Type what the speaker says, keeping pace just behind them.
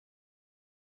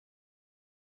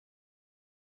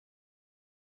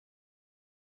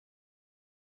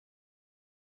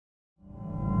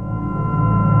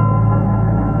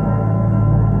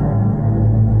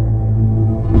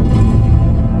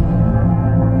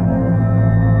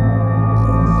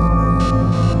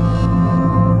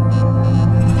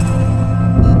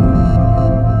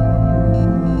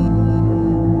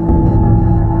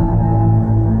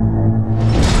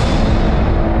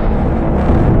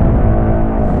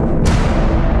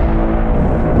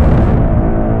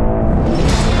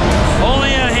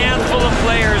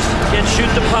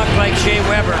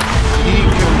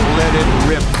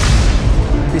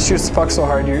shoots the puck so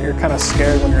hard, you're kind of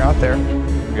scared when you're out there.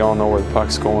 We all know where the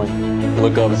puck's going.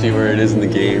 Look up and see where it is in the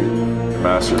game.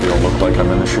 Master deal look like I'm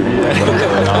in the shooting room, but I'm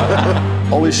really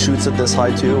not. Always shoots it this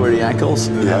high too, where the ankles.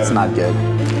 Yeah. That's not good.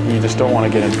 You just don't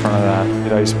want to get in front of that.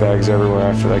 The ice bags everywhere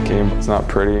after that game. It's not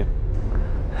pretty.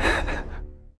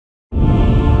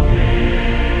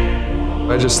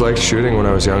 I just liked shooting when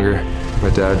I was younger. My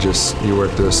dad he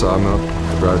worked at a sawmill.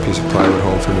 He brought a piece of plywood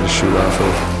home for me to shoot off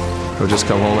of. I would just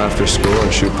come home after school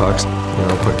and shoot pucks. You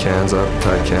know, put cans up,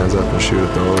 tie cans up and shoot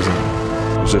at those.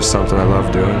 And it was just something I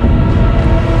loved doing.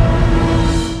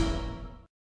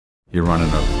 You're running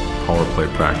a power play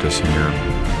practice and you're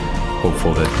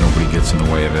hopeful that nobody gets in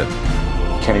the way of it.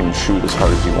 Can't even shoot as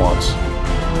hard as he wants.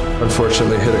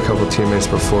 Unfortunately, hit a couple teammates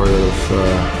before that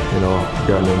have,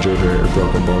 gotten injured or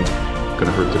broken bones.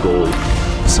 Gonna hurt the goalie.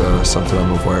 It's something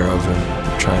I'm aware of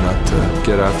and try not to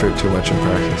get after it too much in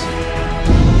practice.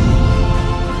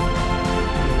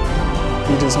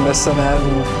 He just missed the net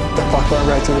and the puck went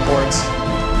right through the boards.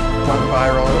 Went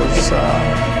viral.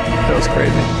 It was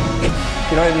crazy.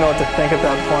 You don't even know what to think at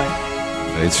that point.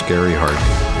 It's scary hard.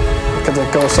 Because it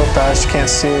goes so fast, you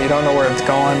can't see it. You don't know where it's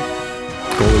going.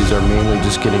 Goalies are mainly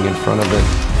just getting in front of it.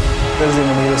 Doesn't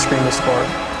even need a screen to score.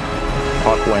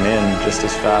 Puck went in just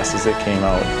as fast as it came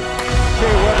out.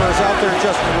 Shea Weber is out there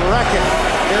just wrecking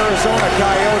Arizona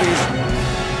Coyotes.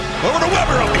 Over to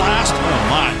Weber, a blast. Oh,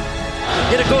 my.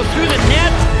 Did it go through the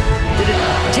net? Did it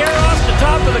tear off the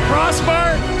top of the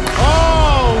crossbar?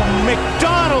 Oh,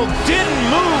 McDonald didn't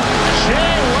move.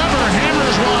 Shea Weber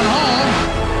hammers one home.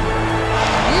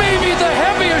 Maybe the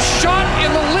heaviest shot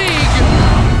in the league.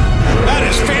 That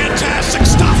is fantastic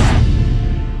stuff.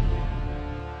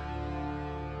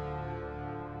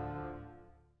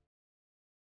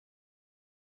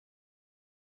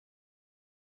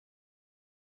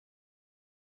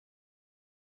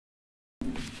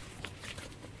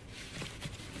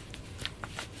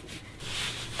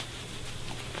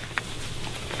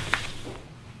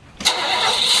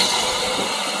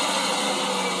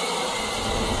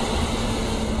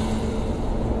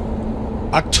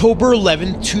 October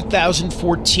 11,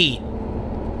 2014.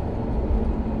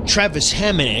 Travis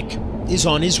Hamonic is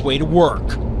on his way to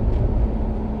work.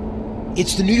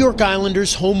 It's the New York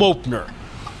Islanders' home opener,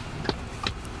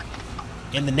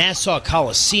 and the Nassau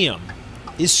Coliseum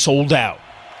is sold out.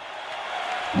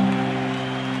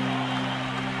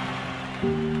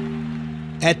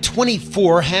 At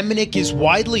 24, Hamonic is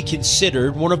widely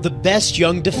considered one of the best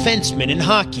young defensemen in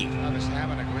hockey.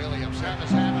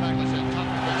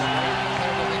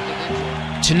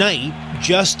 Tonight,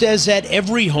 just as at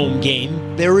every home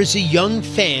game, there is a young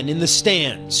fan in the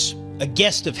stands, a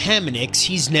guest of Hamonic's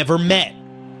he's never met.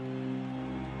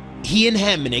 He and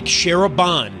Hamonic share a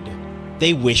bond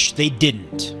they wish they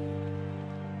didn't.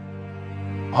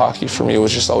 Hockey for me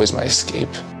was just always my escape.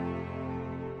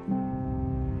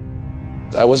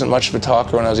 I wasn't much of a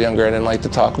talker when I was younger. I didn't like to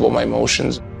talk about my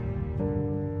emotions.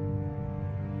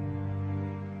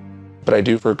 But I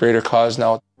do for a greater cause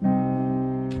now.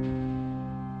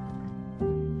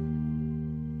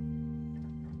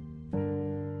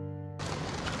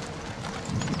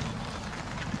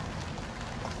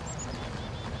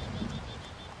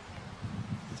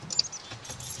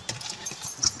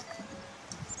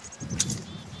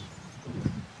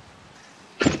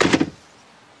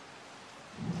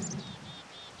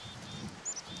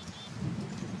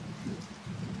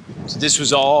 So this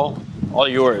was all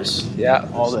yours? Yeah,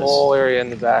 all this whole area in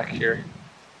the back here.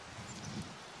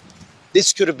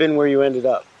 This could have been where you ended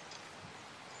up.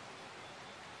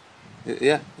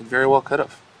 Yeah, it very well could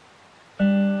have.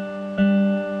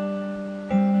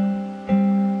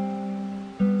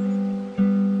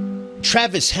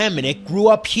 Travis Hamonic grew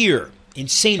up here in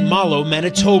St. Malo,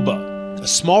 Manitoba, a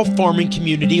small farming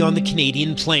community on the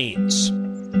Canadian Plains.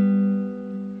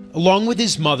 Along with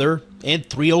his mother and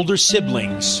 3 older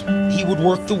siblings, he would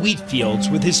work the wheat fields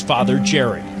with his father,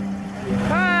 Jerry.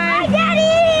 Hi,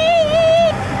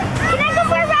 Daddy! Can I go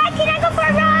for a ride? Can I go for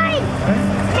a ride?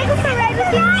 Can I go for a ride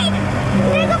with you?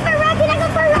 Can I go for a ride? Can I go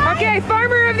for a ride? Okay,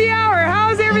 Farmer of the Hour,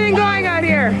 how's everything going out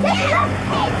here?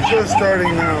 Just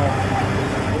starting now.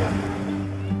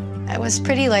 It was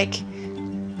pretty,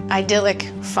 idyllic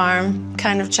farm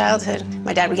kind of childhood.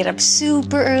 My dad would get up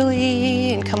super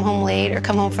early and come home late or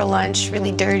come home for lunch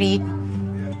really dirty.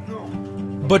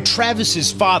 But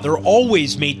Travis's father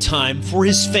always made time for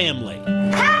his family.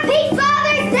 Happy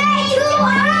Father's Day to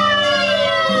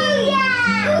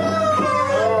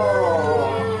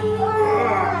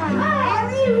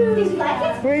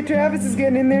us! Wait, Travis is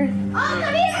getting in there. Oh,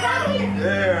 come here, come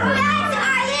here. That's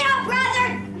our little brother.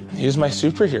 He was my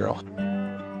superhero.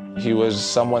 He was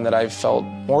someone that I felt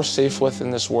more safe with in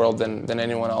this world than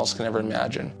anyone else can ever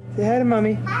imagine. Say hi to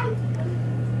Mommy.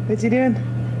 What's he doing?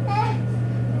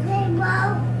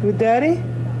 With Daddy?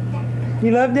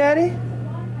 You love Daddy?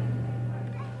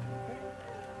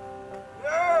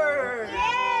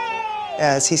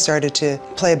 As he started to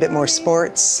play a bit more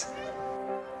sports,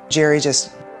 Jerry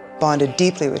just bonded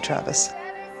deeply with Travis.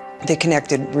 They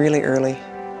connected really early,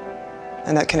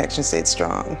 and that connection stayed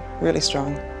strong, really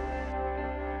strong.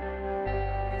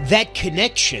 That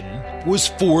connection was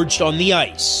forged on the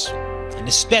ice, and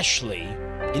especially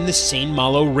in the St.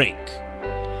 Malo rink.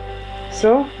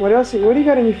 So, what else? What do you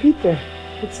got on your feet there?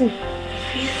 Let's see.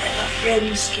 Red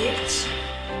and skates.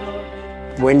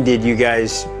 When did you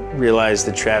guys realize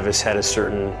that Travis had a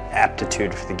certain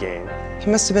aptitude for the game?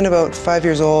 He must have been about 5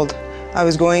 years old. I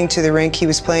was going to the rink, he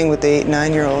was playing with the 8- and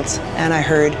 9-year-olds, and I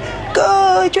heard,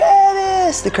 "Go,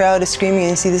 Travis!" The crowd is screaming,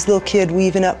 and you see this little kid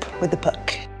weaving up with the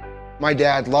puck. My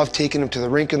dad loved taking him to the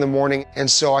rink in the morning,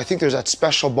 and so I think there's that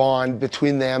special bond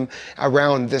between them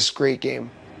around this great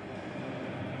game.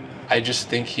 I just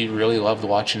think he really loved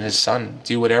watching his son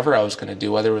do whatever I was going to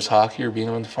do, whether it was hockey or being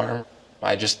on the farm.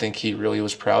 I just think he really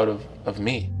was proud of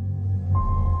me.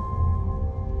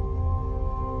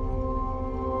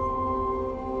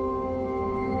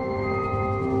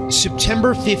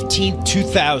 September 15,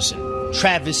 2000.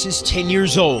 Travis is 10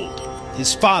 years old.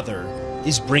 His father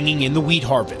is bringing in the wheat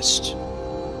harvest.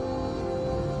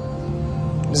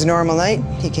 It was a normal night.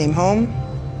 He came home,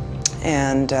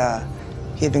 and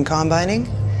he had been combining.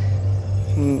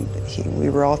 We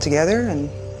were all together, and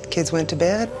the kids went to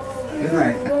bed. Good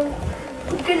night.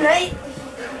 Good night.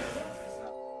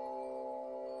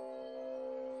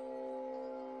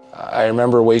 I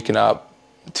remember waking up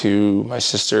to my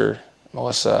sister,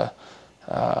 Melissa,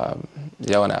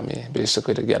 yelling at me,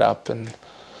 basically, to get up and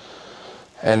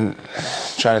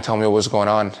trying to tell me what was going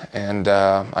on. And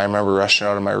I remember rushing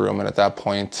out of my room, and at that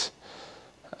point,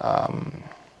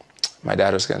 my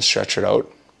dad was getting stretchered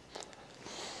out.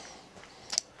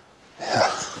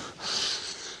 Yeah.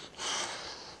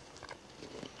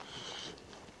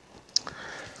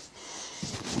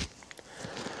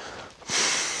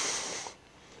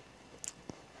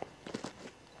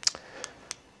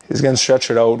 He was getting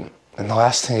stretchered out, and the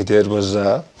last thing he did was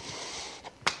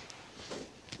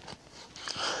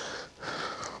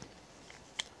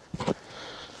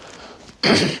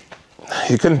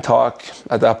he couldn't talk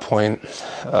at that point.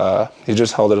 He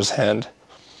just held out his hand,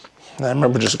 and I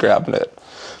remember just grabbing it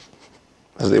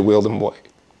as they wheeled him away.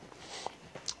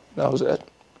 That was it.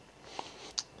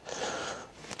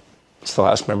 It's the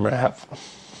last memory I have.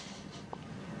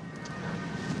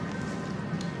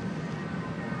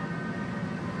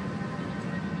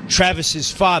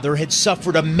 Travis's father had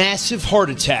suffered a massive heart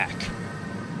attack.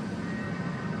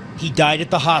 He died at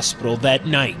the hospital that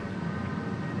night.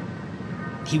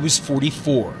 He was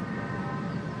 44.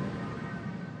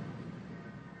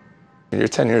 You're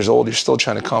 10 years old, you're still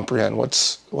trying to comprehend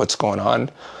what's going on,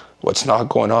 what's not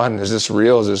going on. Is this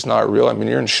real? Is this not real? I mean,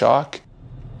 you're in shock.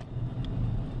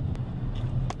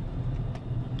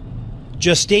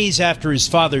 Just days after his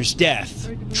father's death,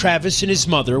 Travis and his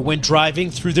mother went driving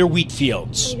through their wheat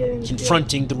fields,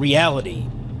 confronting the reality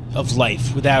of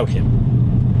life without him.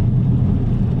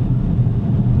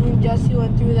 Me and Jesse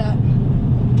went through that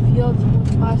field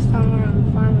last time we were on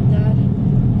the farm with Dad.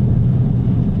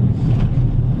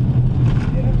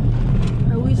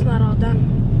 Our wheat's not all done.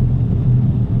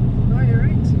 No, you're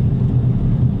right.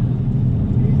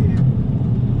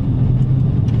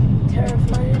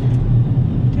 Terrified.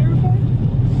 Terrified?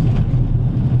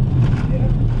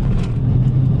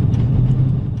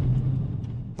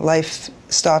 Life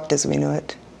stopped as we knew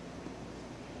it.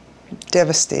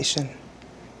 Devastation.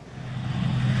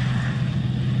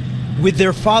 With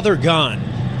their father gone,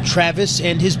 Travis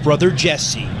and his brother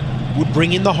Jesse would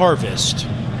bring in the harvest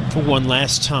for one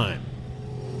last time.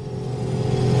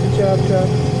 Good job, Chuck.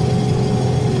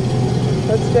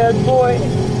 That's Dad's boy.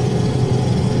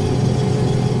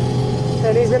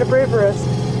 And he's gonna pray for us.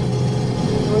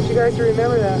 I want you guys to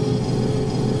remember that.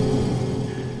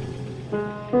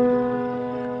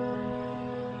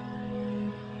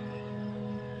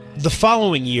 The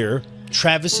following year,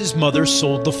 Travis's mother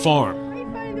sold the farm.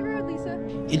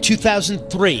 In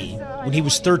 2003, when he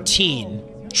was 13,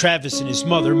 Travis and his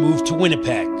mother moved to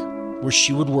Winnipeg, where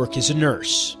she would work as a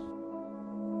nurse.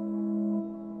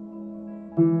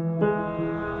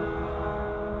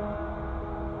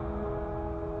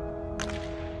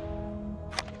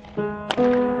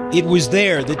 It was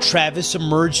there that Travis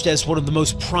emerged as one of the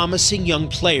most promising young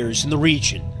players in the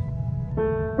region.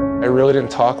 I really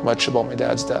didn't talk much about my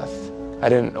dad's death. I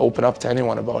didn't open up to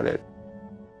anyone about it.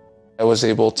 I was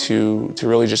able to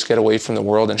really just get away from the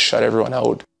world and shut everyone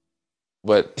out.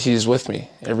 But he's with me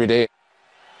every day.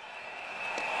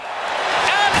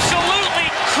 Absolutely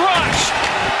crushed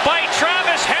by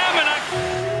Travis Hamonic.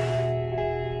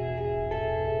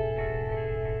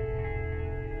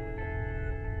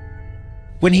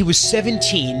 When he was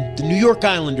 17, the New York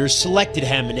Islanders selected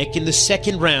Hamonic in the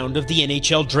second round of the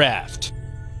NHL draft.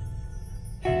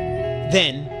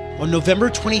 Then, on November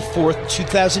 24,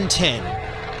 2010,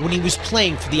 when he was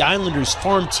playing for the Islanders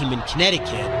farm team in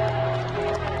Connecticut,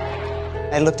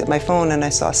 I looked at my phone and I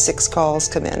saw 6 calls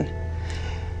come in,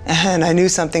 and I knew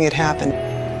something had happened.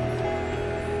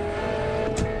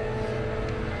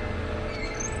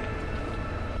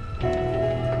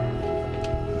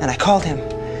 And I called him.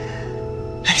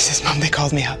 And he says, "Mom, they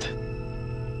called me up.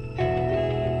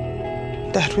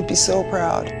 Dad would be so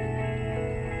proud.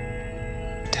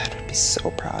 Dad would be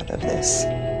so proud of this."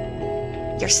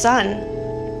 Your son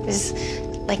is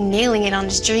like nailing it on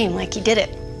his dream, like he did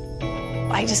it.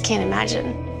 I just can't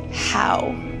imagine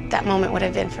how that moment would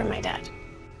have been for my dad.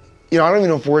 You know, I don't even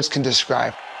know if words can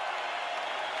describe.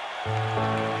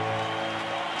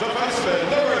 Defenseman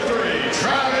number 3,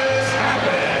 Travis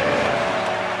Hamonic.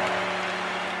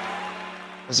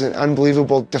 It was an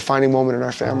unbelievable defining moment in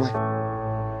our family.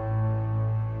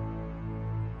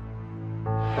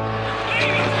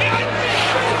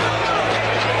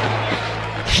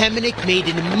 Hamonic made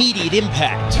an immediate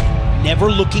impact,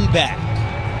 never looking back,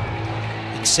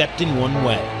 except in one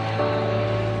way.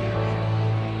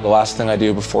 The last thing I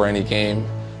do before any game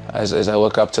is I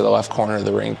look up to the left corner of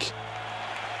the rink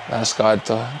and ask God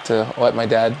to let my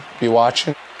dad be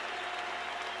watching.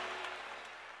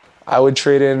 I would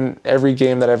trade in every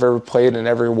game that I've ever played and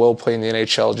ever will play in the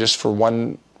NHL just for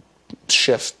one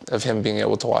shift of him being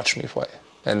able to watch me play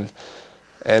and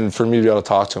for me to be able to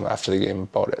talk to him after the game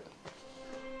about it.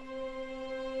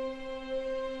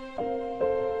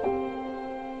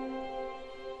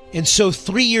 And so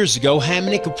 3 years ago,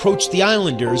 Hamonic approached the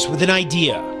Islanders with an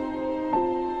idea.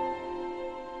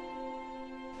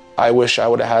 I wish I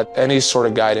would have had any sort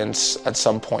of guidance at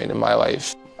some point in my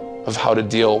life of how to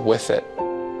deal with it.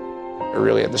 I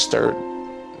really had to start,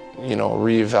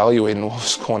 reevaluating what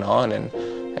was going on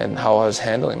and how I was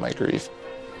handling my grief.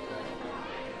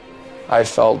 I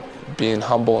felt being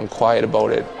humble and quiet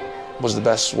about it was the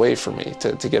best way for me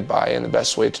to get by and the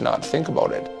best way to not think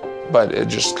about it. But it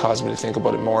just caused me to think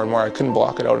about it more and more. I couldn't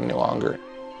block it out any longer.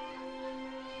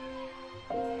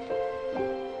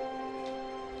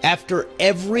 After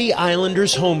every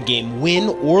Islanders home game, win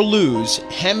or lose,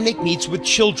 Hamonic meets with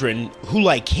children who,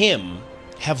 like him,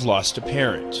 have lost a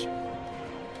parent.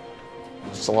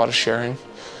 It's a lot of sharing.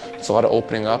 It's a lot of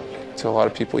opening up to a lot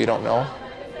of people you don't know.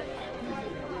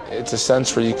 It's a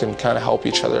sense where you can kind of help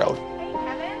each other out.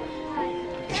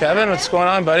 Kevin, what's going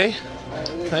on, buddy?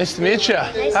 Nice to meet you.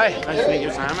 Hi. Nice to meet you,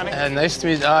 Hamonic. And nice to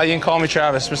meet you. You can call me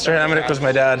Travis. Mr. Hamonic was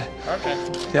my dad. Okay.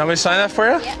 You want me to sign that for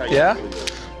you? Yeah?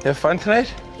 You have fun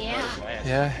tonight? Yeah.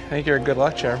 Yeah, I think you're a good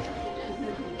luck charm.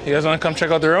 You guys want to come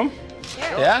check out the room?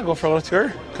 Sure. Yeah, go for a little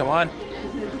tour. Come on. Do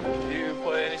you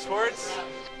play any sports?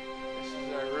 This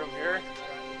is our room here.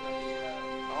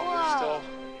 Oh,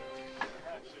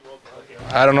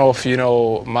 I don't know if you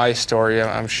know my story.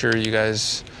 I'm sure you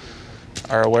guys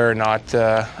are aware or not.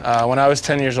 When I was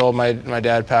 10 years old, my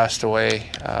dad passed away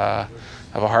of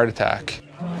a heart attack.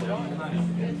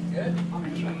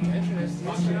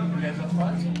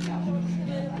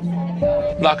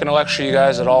 I'm not going to lecture you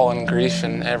guys at all on grief,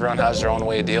 and everyone has their own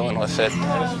way of dealing with it.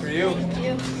 For you.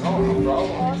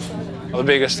 The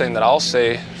biggest thing that I'll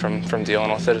say from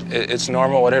dealing with it, it's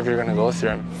normal, whatever you're going to go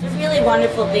through. It's a really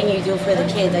wonderful thing you do for the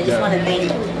kids. I just want to thank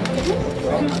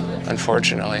you.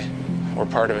 Unfortunately, we're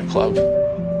part of a club.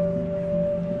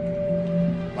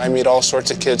 I meet all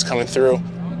sorts of kids coming through.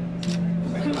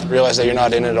 Realize that you're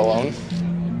not in it alone.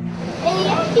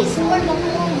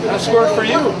 I scored for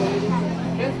you.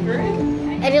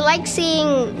 I like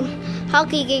seeing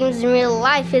hockey games in real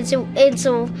life. It's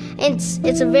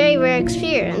a very rare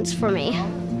experience for me.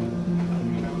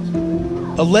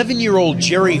 11-year-old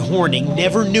Jerry Horning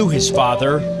never knew his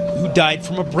father, who died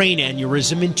from a brain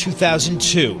aneurysm in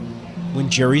 2002 when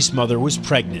Jerry's mother was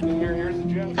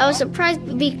pregnant. I was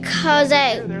surprised because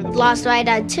I lost my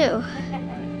dad too.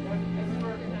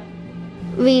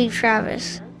 Meeting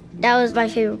Travis. That was my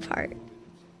favorite part.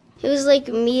 It was like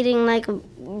meeting like a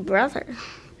brother.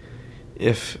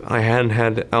 If I hadn't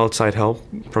had outside help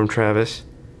from Travis,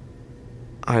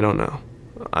 I don't know.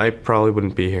 I probably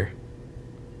wouldn't be here.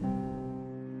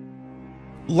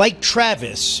 Like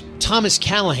Travis, Thomas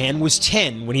Callahan was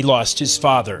 10 when he lost his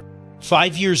father,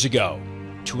 5 years ago,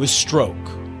 to a stroke.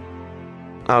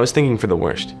 I was thinking for the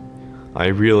worst. I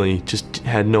really just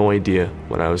had no idea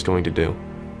what I was going to do.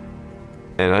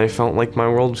 And I felt like my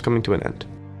world was coming to an end.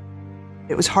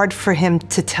 It was hard for him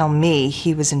to tell me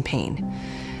he was in pain,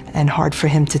 and hard for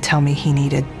him to tell me he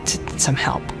needed some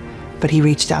help. But he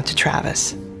reached out to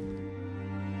Travis.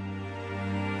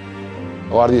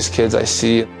 A lot of these kids I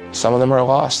see, some of them are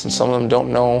lost and some of them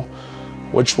don't know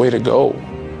which way to go.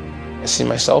 I see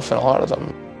myself in a lot of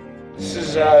them.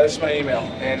 This is my email,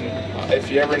 and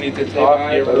if you ever need to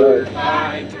talk, you ever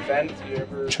need to vent, you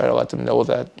ever... Try to let them know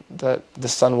that the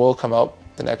sun will come out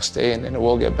the next day and it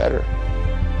will get better.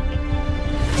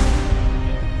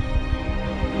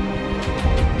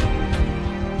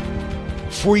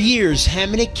 For years,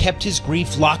 Hamonic kept his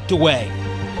grief locked away,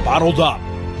 bottled up.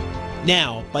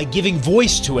 Now, by giving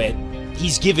voice to it,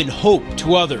 he's given hope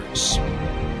to others.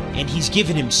 And he's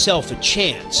given himself a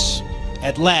chance,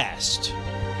 at last,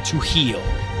 to heal.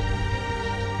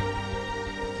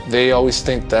 They always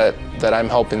think that I'm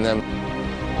helping them,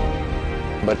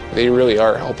 but they really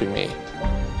are helping me.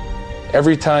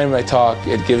 Every time I talk,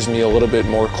 it gives me a little bit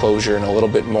more closure and a little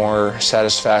bit more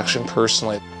satisfaction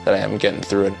personally that I am getting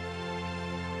through it.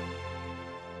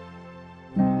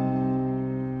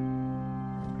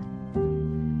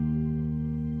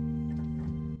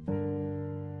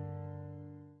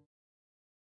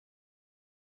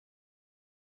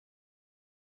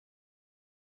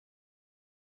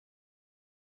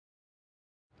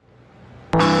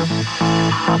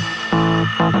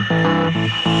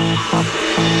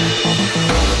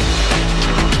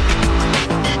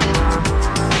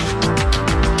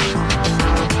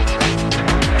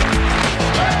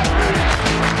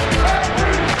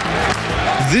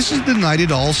 This is the night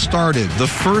it all started. The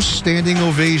first standing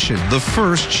ovation, the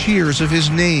first cheers of his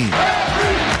name.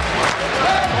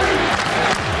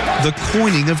 The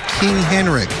coining of King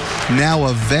Henrik, now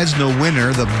a Vezina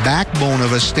winner, the backbone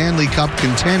of a Stanley Cup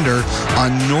contender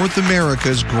on North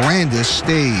America's grandest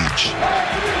stage.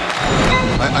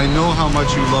 I know how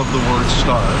much you love the word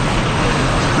star.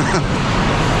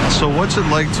 So what's it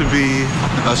like to be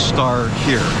a star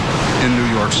here in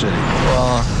New York City?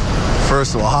 Well,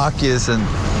 first of all, hockey isn't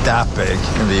that big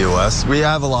in the U.S. We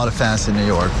have a lot of fans in New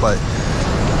York, but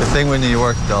the thing with New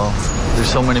York, though, there's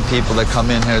so many people that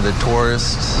come in here, they're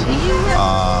tourists.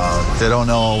 They don't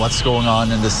know what's going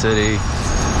on in the city.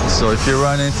 So if you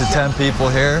run into 10 people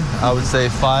here, I would say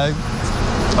 5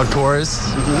 are tourists.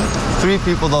 3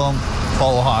 people don't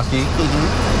follow hockey.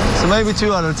 So maybe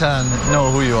 2 out of 10 know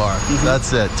who you are.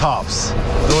 That's it, tops.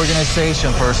 The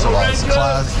organization, first of all, is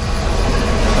class.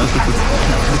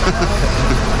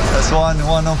 That's 1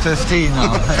 on 15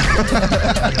 now.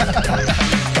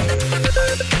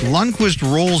 Lundqvist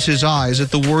rolls his eyes at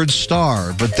the word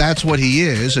star, but that's what he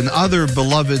is, and other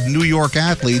beloved New York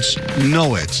athletes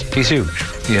know it. He's huge.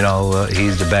 You know,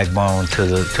 he's the backbone to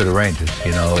the Rangers.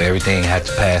 You know, everything had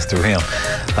to pass through him.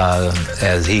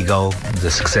 As he go,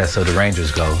 the success of the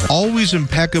Rangers go. Always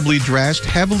impeccably dressed,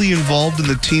 heavily involved in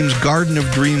the team's Garden of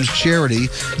Dreams charity,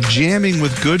 jamming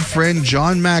with good friend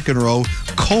John McEnroe,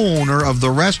 co-owner of the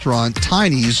restaurant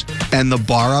Tiny's and the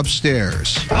bar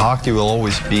upstairs. Hockey will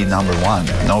always be number one,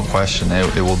 no question.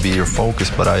 It will be your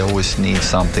focus, but I always need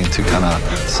something to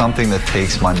something that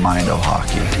takes my mind off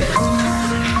hockey.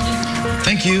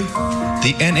 Thank you,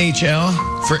 the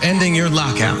NHL, for ending your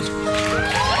lockout.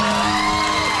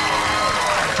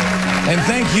 And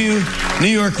thank you,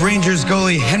 New York Rangers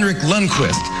goalie Henrik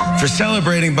Lundqvist, for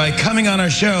celebrating by coming on our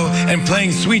show and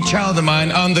playing Sweet Child of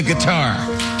Mine on the guitar.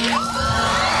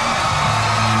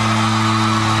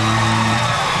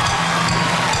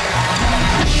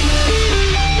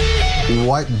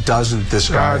 What doesn't this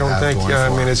guy I don't have think, going I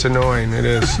for mean, him? it's annoying. It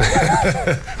is.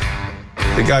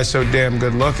 The guy's so damn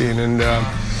good looking, and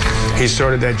he's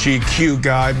sort of that GQ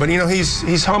guy. But, you know,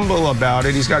 he's humble about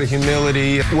it. He's got a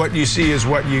humility. What you see is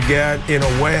what you get, in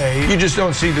a way. You just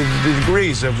don't see the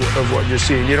degrees of what you're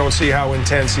seeing. You don't see how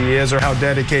intense he is or how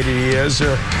dedicated he is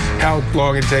or how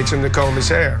long it takes him to comb his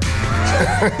hair.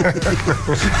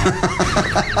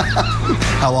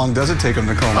 How long does it take him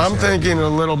to comb his hair? I'm thinking a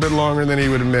little bit longer than he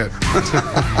would admit.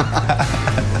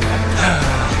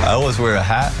 I always wear a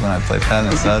hat when I play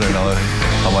tennis. I don't know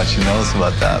how much he knows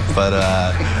about that, but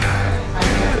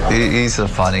he's a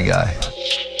funny guy.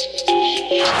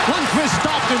 Lundqvist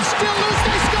stopped and still loose,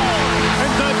 they score!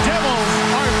 And the Devils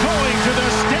are going to the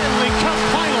Stanley Cup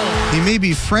final. He may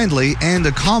be friendly and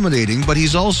accommodating, but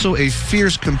he's also a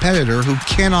fierce competitor who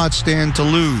cannot stand to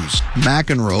lose.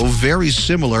 McEnroe, very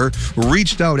similar,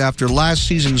 reached out after last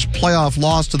season's playoff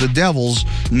loss to the Devils,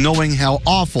 knowing how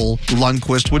awful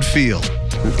Lundqvist would feel.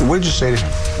 What did you say to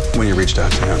him when you reached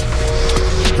out to him?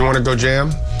 You want to go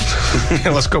jam?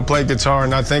 let's go play guitar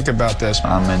and not think about this.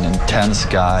 I'm an intense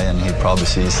guy, and he probably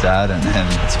sees that, and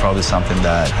it's probably something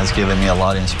that has given me a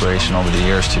lot of inspiration over the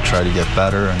years to try to get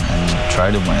better and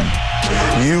try to win.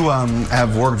 You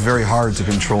have worked very hard to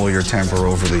control your temper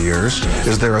over the years.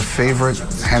 Is there a favorite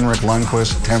Henrik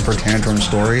Lundqvist temper tantrum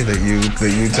story that you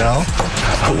tell?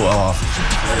 Well,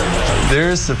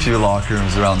 there's a few locker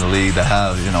rooms around the league that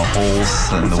have, you know,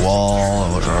 holes in the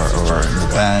wall or in the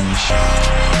bench.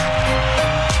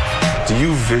 Do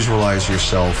you visualize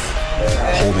yourself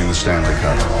holding the Stanley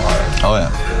Cup? Oh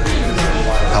yeah.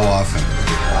 How often?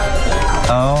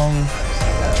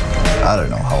 I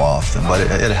don't know how often, but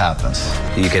it happens.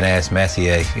 You can ask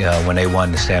Messier when they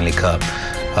won the Stanley Cup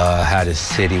how the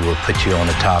city will put you on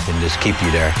the top and just keep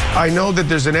you there. I know that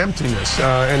there's an emptiness,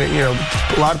 and you know,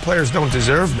 a lot of players don't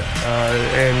deserve that,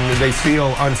 and they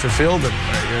feel unfulfilled in it.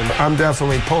 And I'm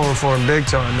definitely pulling for him big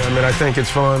time. I mean, I think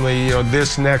it's finally, you know,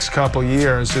 this next couple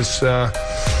years, it's time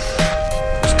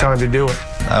to do it.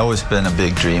 I've always been a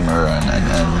big dreamer, and you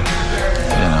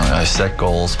know, I set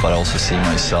goals, but I also see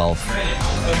myself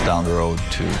down the road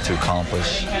to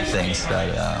accomplish things that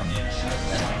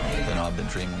you know, I've been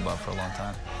dreaming about for a long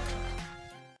time.